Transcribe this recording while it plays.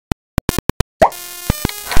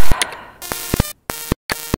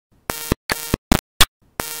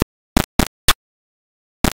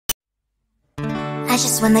I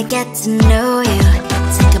just wanna get to know you.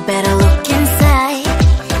 Take a better look inside.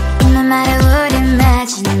 No matter what,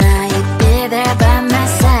 imagine now you'd be there by my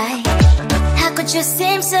side. How could you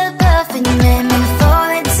seem so perfect? You made me fall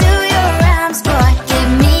into your arms, boy. Give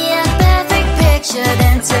me a perfect picture,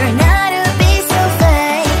 then turn out to be so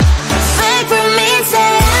fake. Fake for me,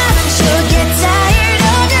 say haven't you get tired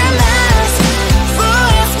of your mouth? Fool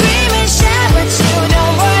and scream and shout, but you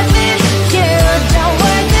don't worth it. You don't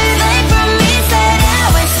worth it. Fake for me, say I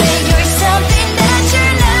would say you're something that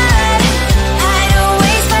you're not. I don't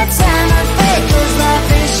waste my time on fake, 'cause life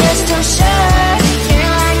is just too short.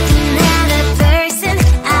 You're like another person.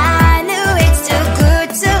 I knew it's too good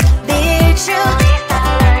to be true. I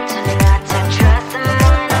learned to not to trust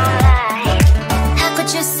someone no lie. How could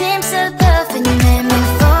you seem so perfect? You made me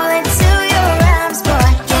fall into your arms,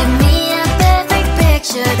 boy. Give me a perfect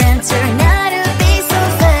picture, then turn out to be so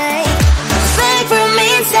fake. Fake for me,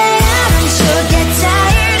 say haven't you get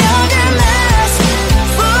tired of your mess?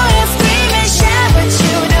 Fool and scream and shout, but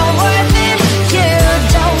you don't worth it. You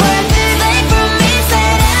don't worth it. Fake for me, say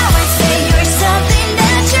I would say you're something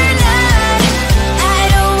that you're not. I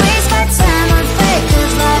don't waste my time on fake,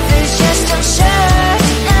 'cause life is just too short.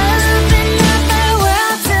 Open up my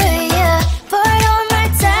world to you, poured all my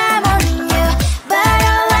time on you, but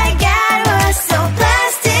all I got was so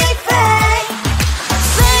plastic fake.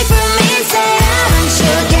 Fake for me, say haven't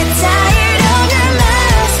you get tired of your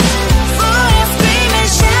mess? Fool and scream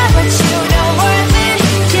and shout, but you don't worth it.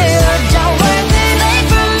 You don't worth it. Fake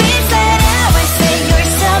for me, say I would say you're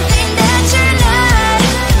something that you're not.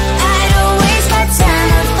 I don't waste my time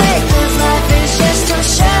on fake, 'cause life is just too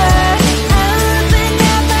short. Open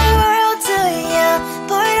up my world to you,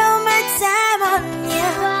 poured all my time on you.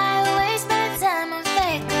 Why waste my time on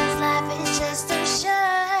fake, 'cause life is just too short.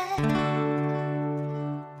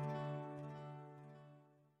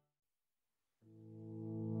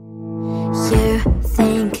 You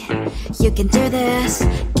think you can do this,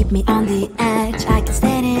 keep me on the edge, I can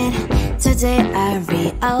stand it. Today I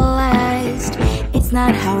realized it's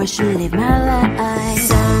not how I should live my life.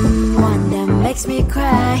 Someone that makes me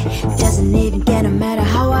cry doesn't even get no matter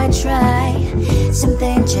how I try.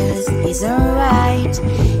 Something just isn't right.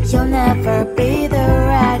 You'll never be the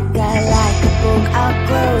right guy. Like a book, I'll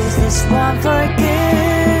close this one for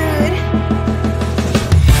good.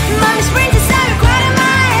 Mommy's brains inside right in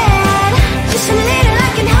my head. Just a little, I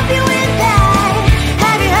can help you with that.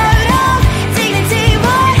 Have you heard of dignity,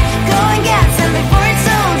 boy? Go and get some before it's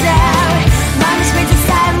sold out. Mommy's brains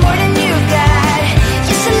inside more than you got.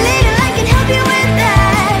 Just a little, I can help you with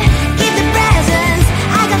that. Keep the presents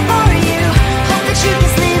I got for you. Hope that you can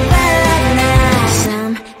sleep well at night.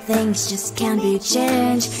 Some things just can't be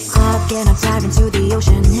changed. Clock and I'm diving to the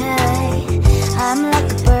ocean. Hey, I'm like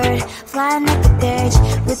a bird flying like a cage.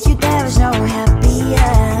 With you there is no happy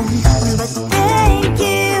end. But thank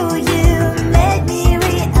you, you made me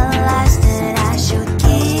realize that I should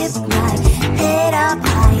keep my head up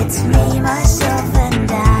high. It's me, myself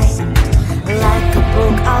and I. Like a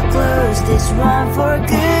book, I'll close this one for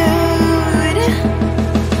good.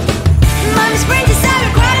 Mommy's brains inside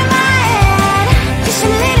right in my head. Just a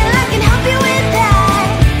little, I can help you with that.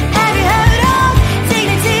 Have you heard of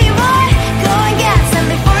dignity, boy? Go and get some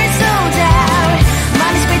before it's sold out.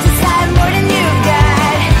 Mommy's brains inside more than you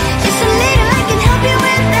got. Just a little, I can help you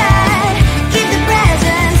with that. Keep the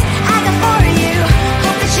presents I got for you.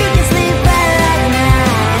 Hope that you can sleep well at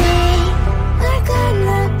night. We're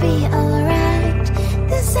gonna be alright.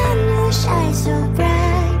 The sun will shine so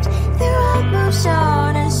bright. The road moves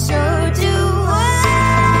on and so do I.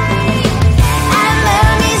 I'm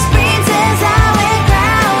Mommy's princess, I wear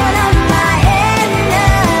crown on my head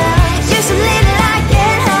now. Just a little, I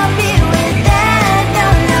can help you with that. No,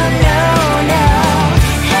 no, no, no.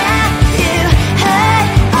 Have you heard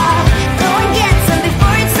of? Go and get some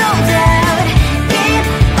before it's sold out. Keep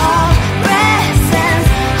all presents.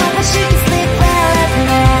 Hope that you can sleep well at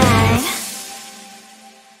night.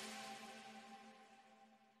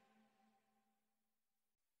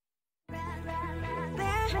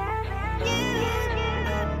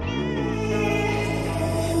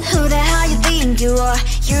 Who the hell you think you are?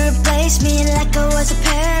 You replaced me like I was a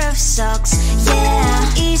pair of socks.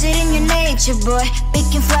 Yeah, is it in your nature, boy?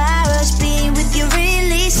 Picking flowers, being with you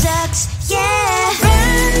really sucks. Yeah,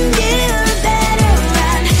 run, you better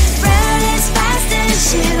run. Run as fast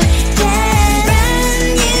as you can.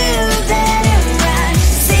 Run, you better run.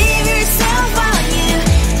 Save yourself while you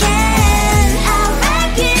can. I'll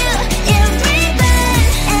wrap you in ribbon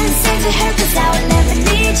and send to her, 'cause I will never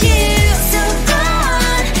need you. So go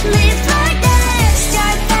on, live like that.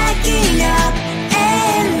 Start backing up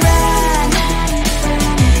and run.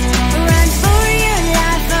 Run for your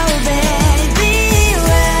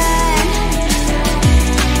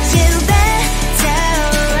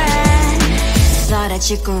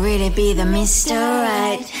you could really be the Mr.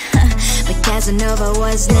 Right. But Casanova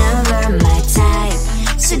was never my type.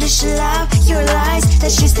 So does she love your lies,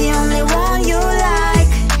 that she's the only one you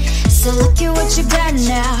like? So look at what you got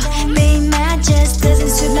now. Being mad just doesn't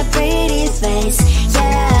suit my pretty face.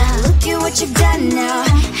 Yeah, look at what you got now.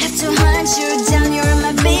 Have to hunt you down, you're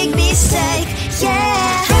my big mistake.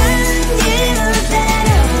 Yeah, run, you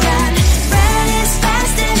better run. Run as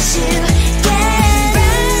fast as you can.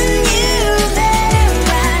 Run, you better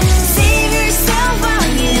run. Save yourself while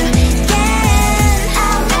you can.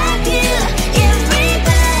 I'll wrap you in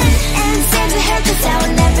ribbon and send to her, 'cause I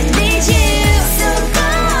will never need you. So go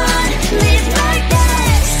on, live like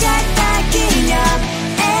that. Start backing up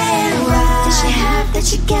and run. Does she have that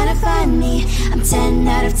you gotta find me? I'm 10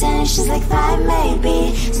 out of 10, she's like 5 maybe.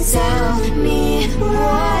 So tell me,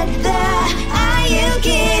 what the are you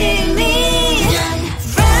kidding me?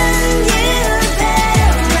 Run, you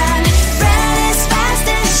better run. Run as fast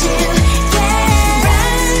as you can.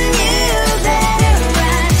 Run, you better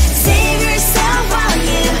run. Save yourself while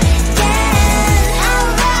you can. I'll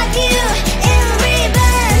rock you in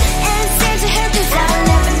ribbon and send to her, 'cause I'll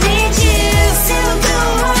never need you. So go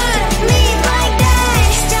on, live like that.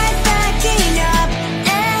 Start backing up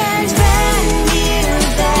and run. You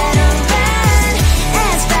better run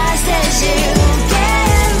as fast as you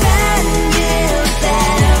can. Run, you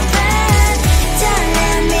better run. Don't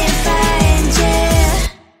let me find you.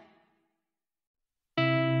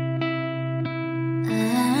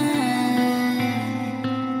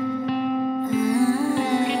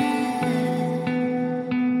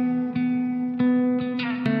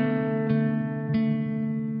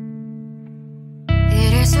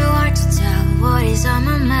 It is so hard to tell what is on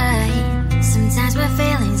my mind. Sometimes my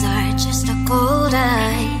feelings are just a cold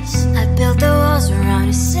ice. I built the walls around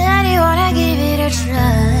you, said you wanna give it a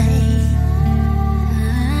try.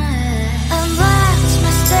 I've lost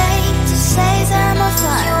my state to say I'm a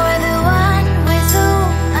fly. You're the one with whom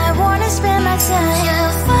I wanna spend my time.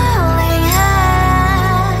 You're falling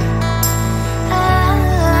high.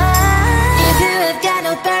 If you have got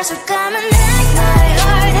no parents, so come and hack my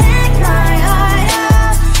heart, hack my heart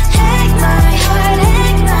up. Hack my heart,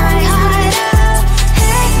 hack my heart up.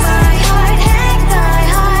 Hack my heart, hack my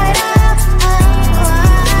heart up.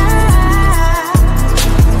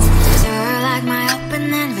 You're like my open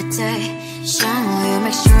invitation. Will you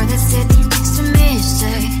make sure that sitting next to me is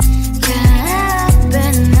safe? Can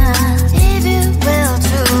happen now, if you will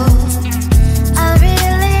too. I'll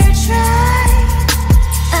really try.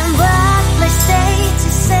 And what my state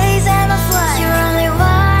says I'm a fly. You're only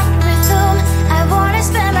one with whom I wanna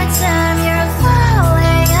spend my time. You're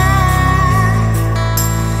falling high.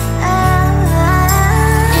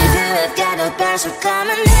 If you have got no parents, so come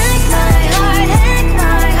and hack my heart, hack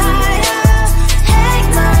my heart up. Hack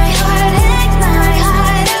my heart, hack my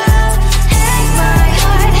heart up. Hack my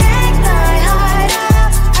heart, hack my heart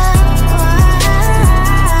up.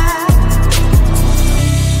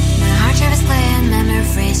 My heart drives clean, memory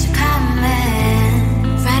freeze, you're coming.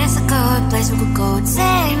 Right is a good place we could go,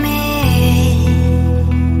 take me.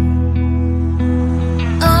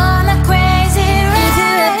 On a crazy ride. If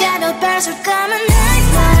you have got no parents, so come and hack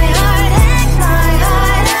my heart, hack my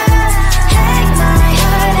heart up. Hack my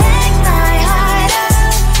heart, hack my heart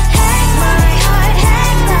up. Hack my heart,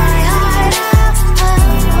 hack my heart up.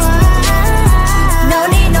 No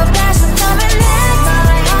need no parents, so come and hack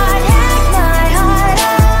my heart, hack my heart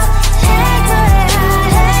up. Hack my heart,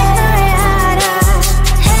 hack my heart up.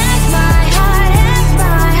 Hack my heart, hack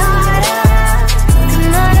my heart up.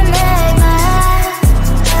 Come on and make my heart.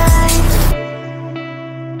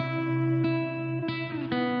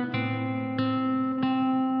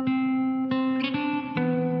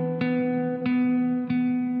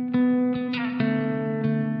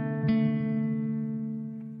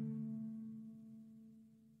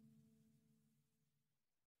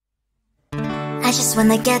 I just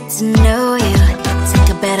wanna get to know you, take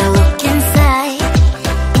a better look inside.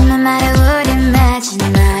 In my mind I would imagine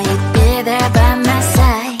now you'd be there by my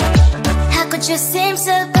side. How could you seem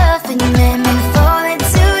so perfect, you made me fall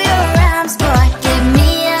into your arms, boy. Give me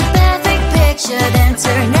a perfect picture, then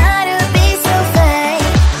turn out to be so fake.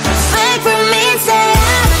 Fake from me, say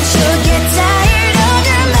haven't you get tired of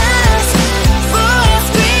your mask? Full of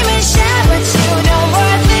scream and shout, but you don't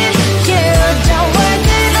worth it, you don't worth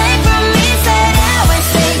it. Fake from me, say that way,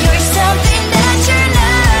 say you're something that you're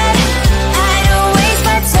not. I don't waste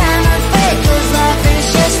my time on fake, 'cause life is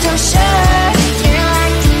just too short. You're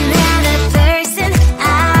like another person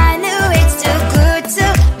I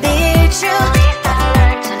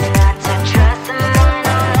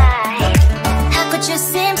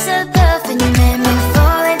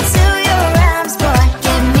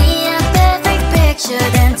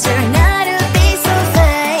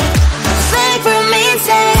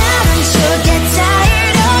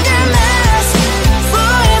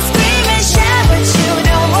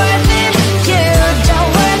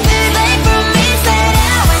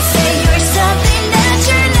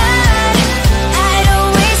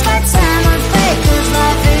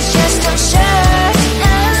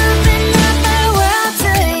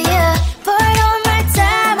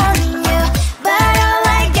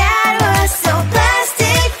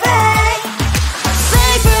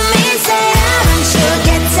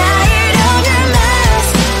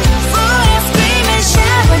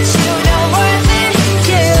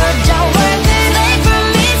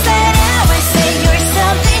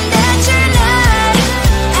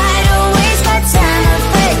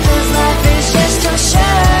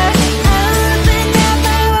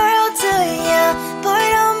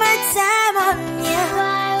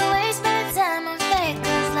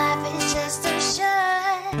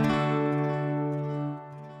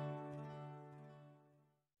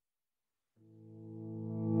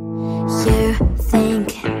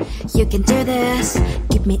can do this.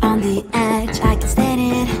 Keep me on the edge, I can stand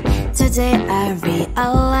it. Today I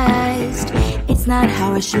realized it's not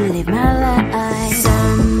how I should live my life.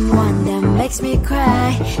 Someone that makes me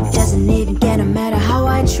cry doesn't even care no matter how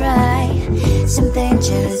I try. Something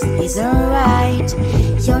just isn't right.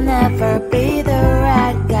 You'll never be the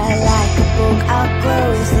right guy. Like a book, I'll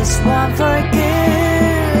close this one for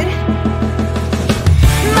good.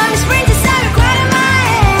 Mommy's brain decided right in my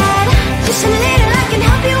head. Just a little, I can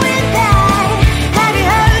help you with that. Have you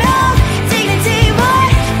heard of dignity, boy?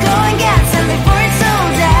 Go and get some before it's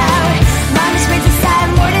sold out. Mommy's brain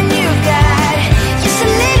decided more than you got. Just a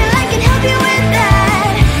little, I can help you with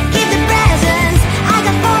that. Keep the presents I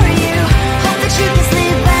got for you. Hope that you can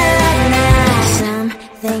sleep well at night. Some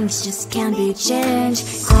things just can't be changed.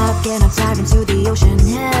 How can I dive into the ocean?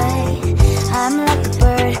 Hey, I'm like a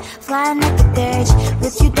bird, flying like a cage.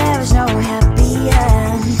 With you there was no happy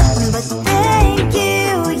end. But thank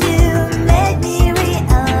you, you made me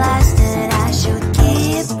realize that I should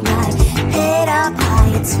keep my head up high.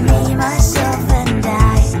 It's me, myself and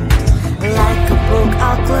I. Like a book,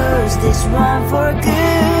 I'll close this one for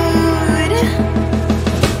good.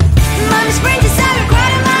 Mommy's brain decided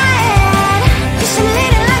right in my head. Just a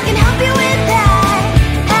little, I can help you with that.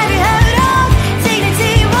 Have you heard of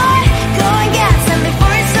dignity, boy? Go and get some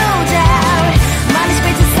before it's sold out. Mommy's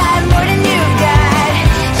brain decided more than you got.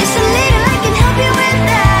 Just a little, I can help you with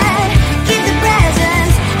that. Keep the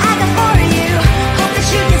presents I got for you. Hope that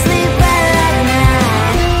you can sleep well at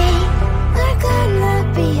night. We're gonna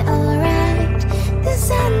be alright. The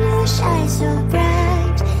sun will shine so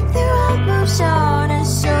bright. The road moves on and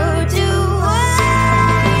so do I.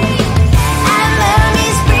 I'm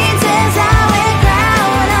mommy's princess, I wear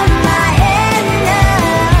crown on my head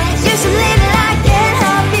now. Just a little, I can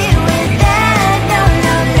help you with that. No,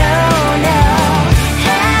 no, no, no.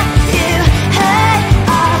 Have you heard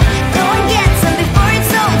of? Go and get some before it's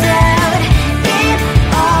sold out. Keep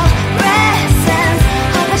all presents.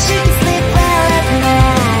 Hope that you can sleep well at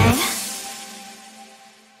night.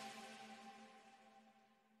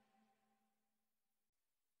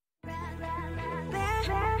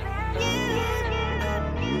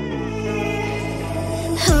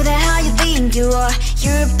 Who the hell you think you are?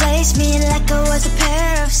 You replaced me like I was a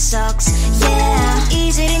pair of socks. Yeah,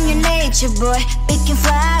 is it in your nature, boy? Picking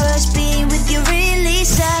flowers, being with you really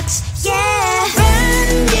sucks. Yeah,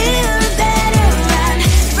 run, you better run.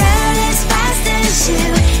 Run as fast as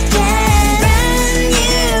you can. Run,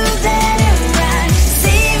 you better run.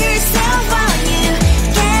 Save yourself while you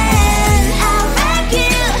can. I'll wrap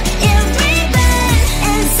you in ribbon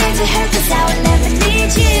and send to her 'cause I will never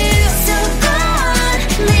need you. So go on,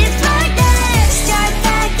 live like that. Start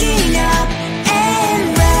packing up and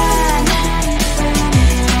run.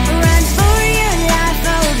 Run for your life,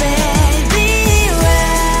 oh baby,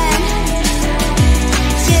 run.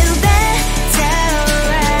 You better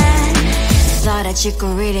run. Thought that you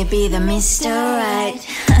could really be the Mr. Right.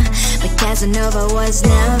 But Casanova was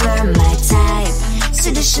never my type.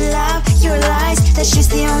 So does she love your lies? That she's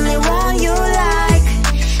the only one you like.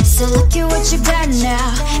 So look at what you've done now.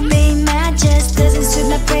 Being mad just doesn't suit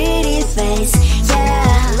my pretty face.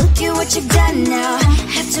 Yeah, look at what you've done now.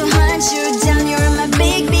 Have to hunt you down, you're my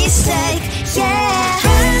big mistake. Yeah,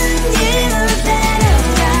 run, you better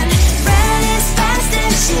run. Run as fast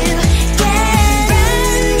as you can.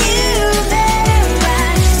 Run, you better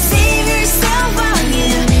run. Save yourself while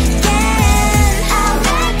you can. I'll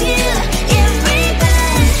wrap you in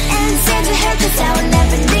ribbon and send to her 'cause I will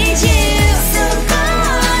never need you. So go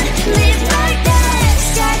on, live like that.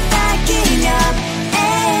 Start packing up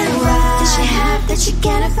and run. Does she have that she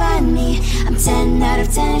cannot find me? I'm 10 out of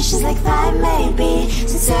 10, she's like 5 maybe.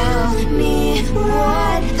 So tell me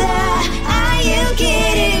what the